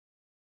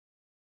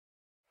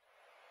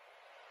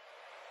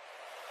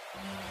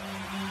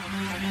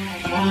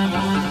Welcome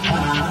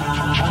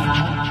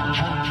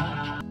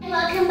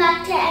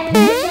back to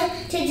Emma's Show.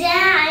 Today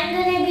I'm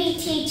going to be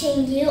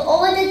teaching you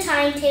all the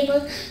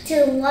timetables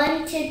to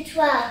 1 to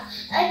 12.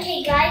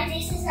 Okay guys,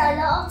 this is a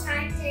lot of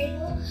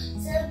timetable,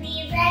 so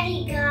be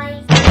ready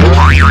guys.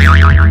 1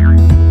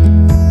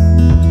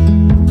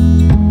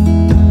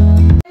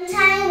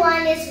 times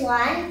 1 is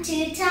 1,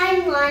 2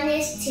 times 1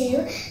 is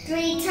 2,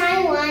 3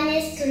 times 1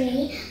 is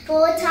 3,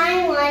 4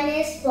 times 1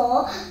 is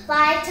 4,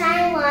 5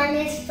 times 1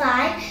 is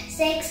 5,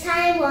 6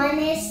 times 1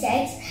 is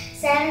 6,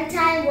 7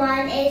 times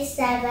 1 is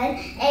 7,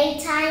 8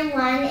 times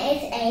 1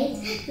 is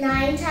 8,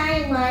 9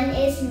 times 1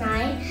 is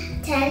 9,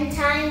 10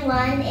 times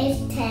 1 is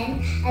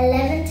 10,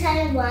 11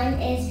 times 1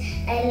 is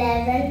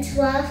 11,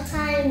 12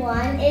 times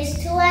 1 is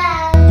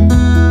 12.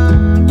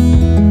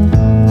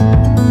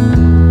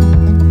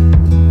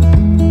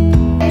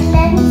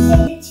 Let me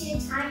say the 2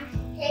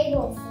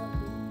 timetable for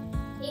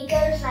you. It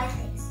goes like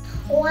this.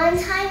 1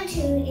 times 2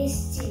 is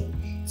 2,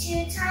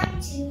 2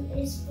 times 2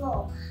 is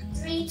 4,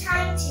 3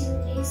 times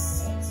 2 is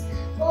 6,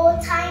 4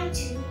 times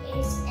 2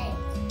 is 8,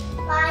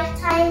 5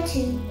 times 2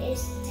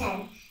 is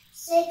 10,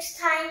 6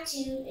 times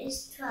 2 is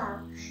 12,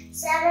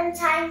 7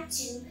 times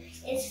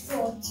 2 is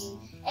 40,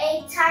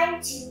 8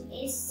 times 2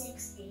 is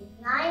 60,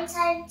 9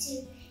 times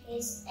 2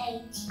 is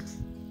 80,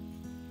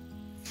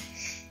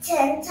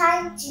 10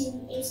 times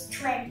 2 is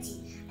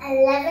 20,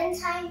 11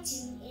 times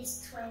 2 is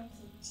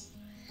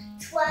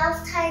 22,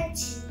 12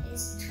 times 2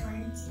 is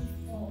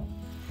 24.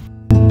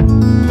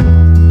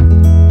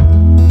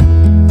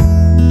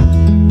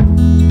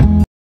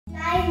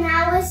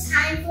 Now it's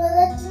time for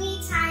the 3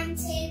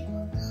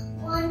 timetable.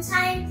 1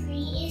 times 3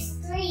 is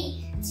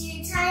 3,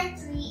 2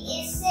 times 3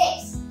 is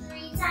 6,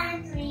 3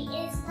 times 3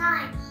 is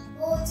 9,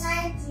 4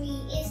 times 3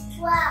 is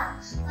 12,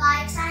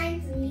 5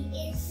 times 3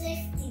 is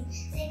 15,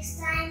 6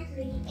 times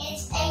 3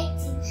 is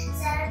 18,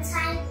 7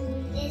 times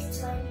 3 is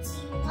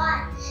 21,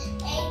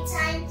 8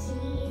 times 3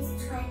 is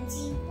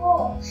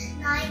 24,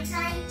 9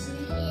 times 3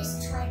 is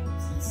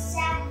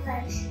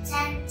 27,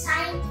 10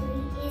 times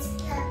 3 is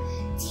 30,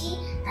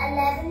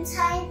 11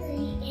 times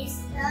 3 is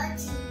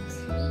 33,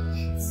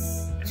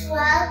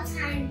 12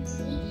 times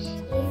 3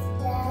 is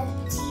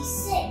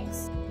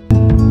 36.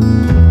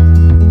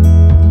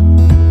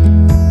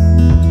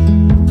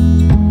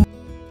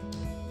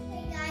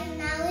 Okay guys,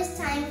 now it's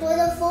time for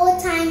the 4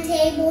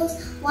 timetables.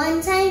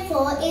 1 times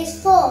 4 is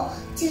 4,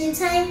 2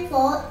 times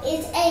 4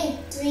 is 8,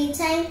 3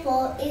 times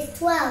 4 is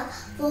 12,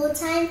 4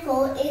 times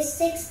 4 is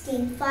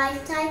 16,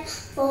 5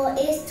 times 4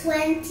 is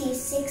 20,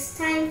 6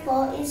 times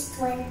 4 is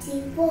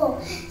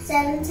 24,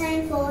 7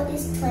 times 4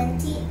 is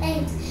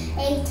 28,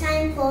 8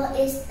 times 4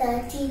 is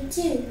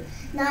 32,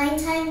 9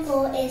 times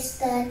 4 is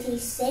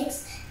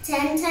 36,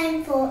 10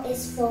 times 4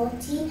 is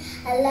 40,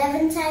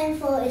 11 times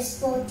 4 is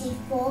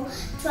 44,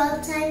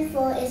 12 times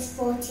 4 is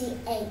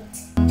 48.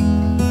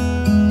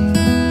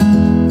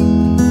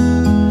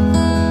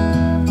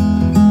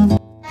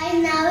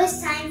 Now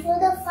it's time for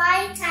the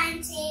 5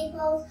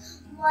 timetables.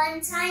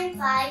 1 times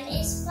 5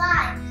 is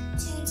 5,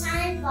 2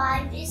 times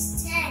 5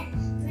 is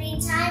 10, 3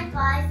 times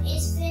 5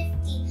 is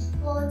 50,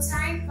 4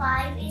 times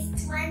 5 is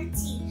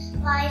 20,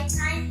 5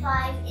 times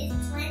 5 is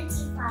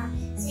 25,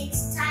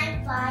 6 times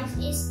 5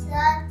 is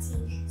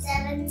 30,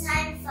 7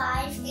 times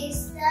 5 is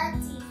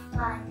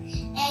 35,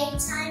 8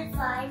 times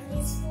 5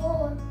 is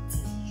 40,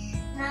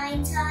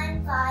 9 times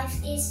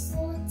 5 is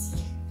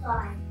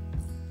 45.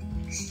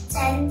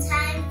 10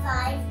 times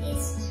 5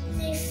 is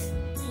 50,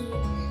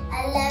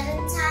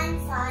 11 times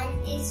 5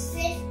 is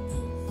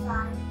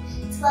 55,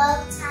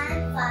 12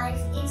 times 5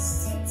 is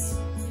 60.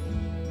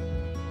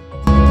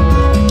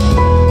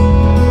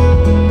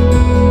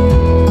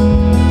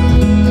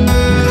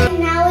 And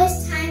now it's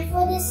time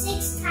for the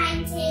 6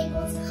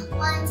 timetables.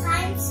 1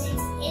 times 6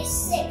 is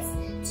 6,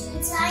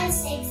 2 times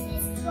 6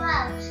 is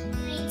 12,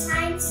 3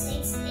 times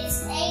 6 is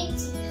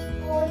 80,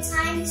 4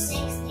 times 6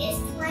 is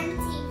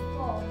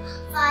 24,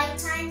 5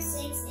 times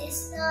 6 is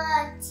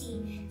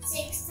 30,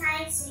 6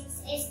 times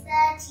 6 is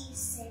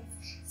 36,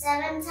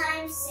 7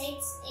 times 6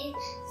 is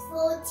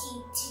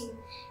 42,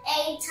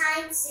 8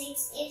 times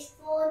 6 is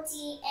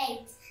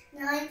 48,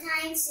 9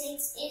 times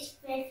 6 is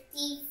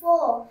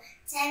 54,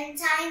 10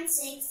 times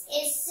 6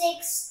 is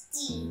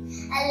 60,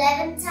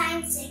 11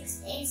 times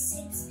 6 is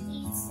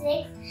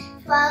 66,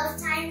 12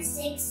 times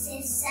 6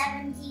 is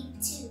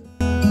 72.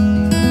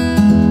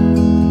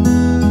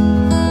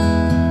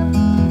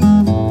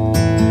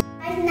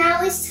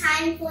 It's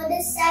time for the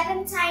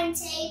 7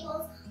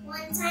 timetables.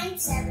 1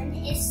 times 7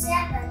 is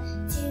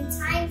 7, 2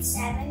 times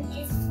 7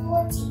 is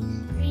 40,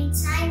 3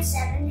 times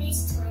 7 is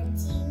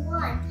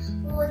 21,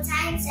 4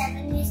 times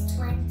 7 is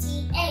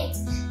 28,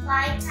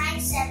 5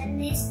 times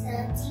 7 is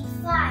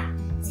 35,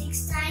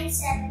 6 times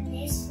 7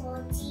 is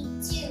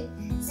 42,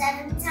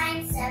 7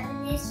 times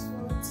 7 is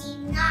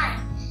 49,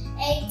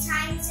 8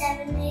 times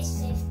 7 is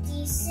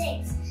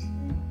 56,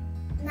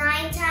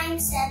 9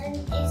 times 7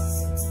 is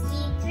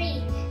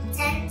 63,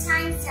 10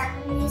 times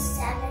 7 is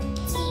 70,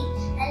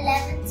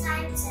 11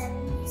 times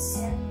 7 is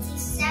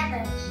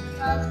 77,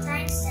 12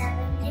 times 7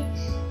 is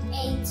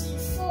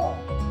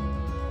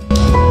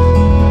 84.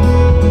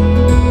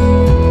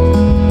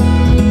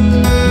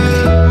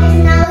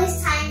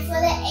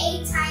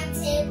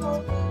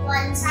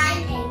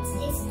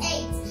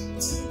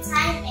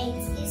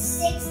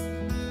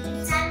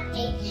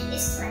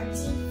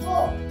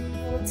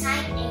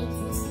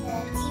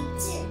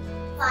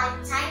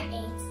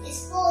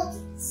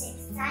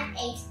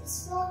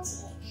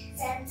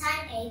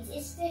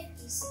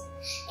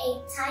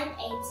 times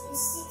 8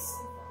 is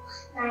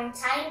 64. 9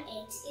 times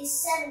 8 is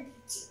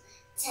 72.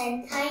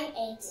 10 times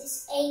 8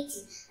 is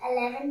 80.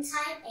 11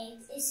 times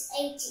 8 is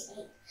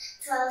 88.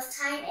 12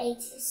 times 8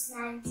 is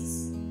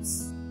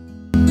 96.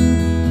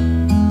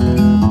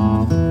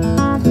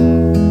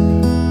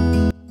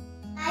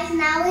 Guys,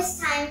 now it's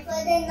time for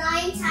the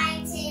 9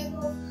 times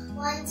table.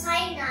 1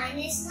 times 9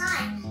 is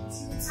 9.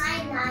 2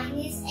 times 9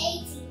 is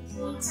 18.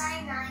 3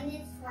 times 9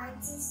 is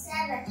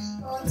 27.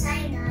 4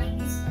 times 9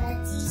 is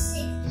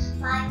 36.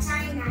 5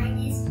 times 9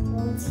 is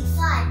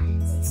 45.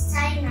 6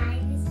 times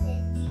 9 is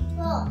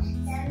 54.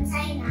 7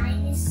 times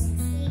 9 is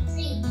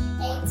 63.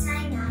 8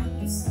 times 9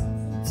 is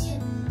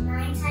 72.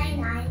 9 times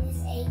 9 is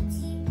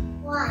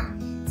 81.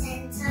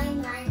 10 times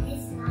 9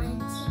 is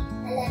 90.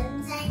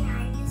 11 times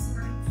 9 is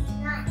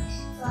 99.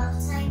 12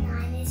 times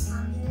 9 is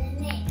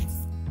 108.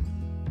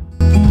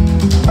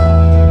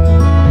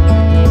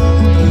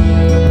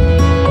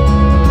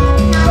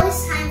 Now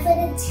it's time for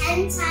the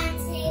 10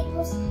 times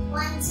tables. 1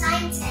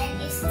 times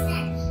 10 is 10.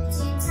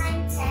 2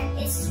 times 10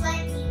 is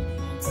 20.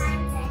 3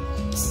 times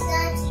 10 is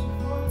 30.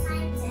 4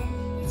 times 10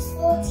 is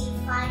 40.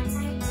 5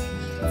 times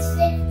 10 is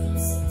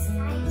 50. 6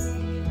 times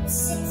 10 is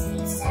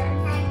 60. 7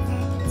 times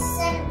 10 is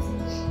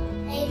 70.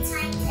 8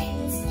 times 10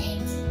 is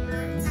 80.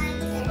 9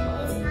 times 10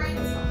 is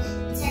 90.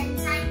 10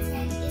 times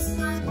 10 is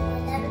 100.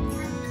 11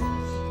 times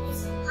 10 is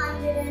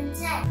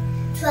 110.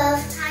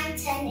 12 times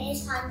 10 is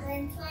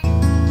 120.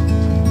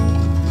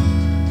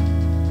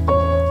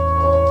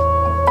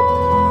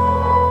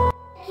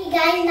 Okay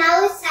guys,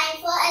 now it's time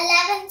for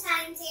 11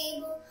 times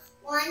table.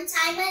 1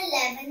 times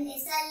 11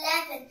 is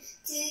 11.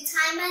 2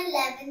 times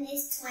 11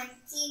 is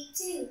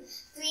 22.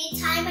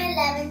 3 times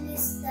 11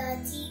 is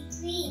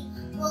 33.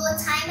 4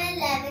 times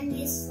 11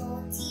 is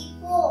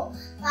 44.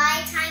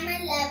 5 times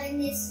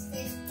 11 is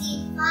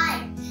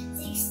 55.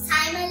 6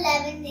 times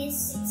 11 is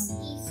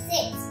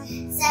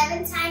 66.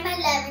 7 times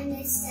 11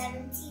 is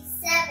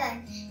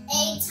 77.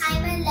 8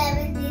 times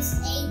 11 is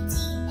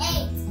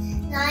 88.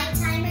 9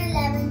 times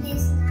 11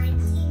 is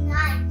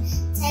 99.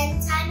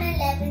 10 times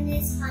 11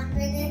 is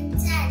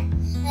 110.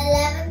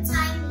 11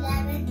 times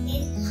 11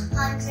 is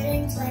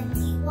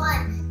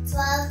 121.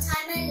 12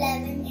 times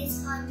 11 is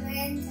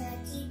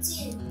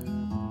 132.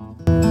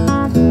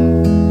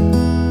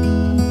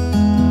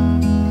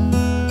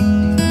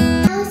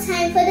 Now it's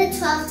time for the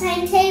 12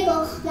 times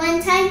table.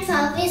 1 times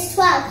 12 is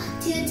 12.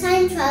 2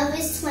 times 12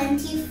 is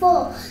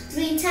 24.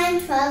 3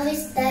 times 12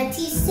 is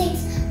 36.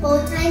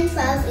 4 times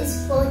 12 is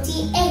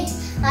 48.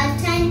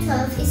 5 times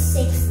 12 is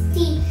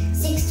 60.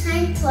 6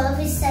 times 12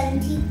 is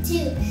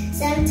 72.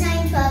 7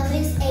 times 12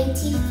 is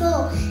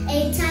 84.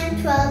 8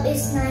 times 12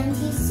 is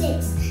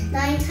 96.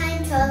 9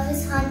 times 12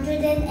 is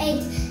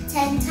 108.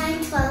 10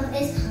 times 12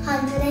 is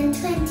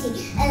 120.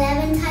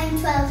 11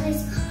 times 12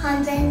 is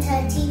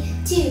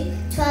 132.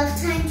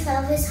 12 times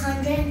 12 is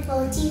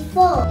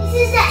 144. This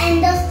is the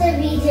end of the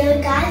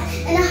video, guys,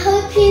 and I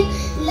hope you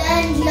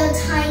learned your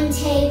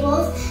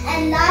timetables,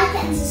 and like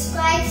and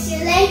subscribe. See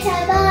you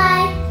later.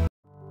 Bye.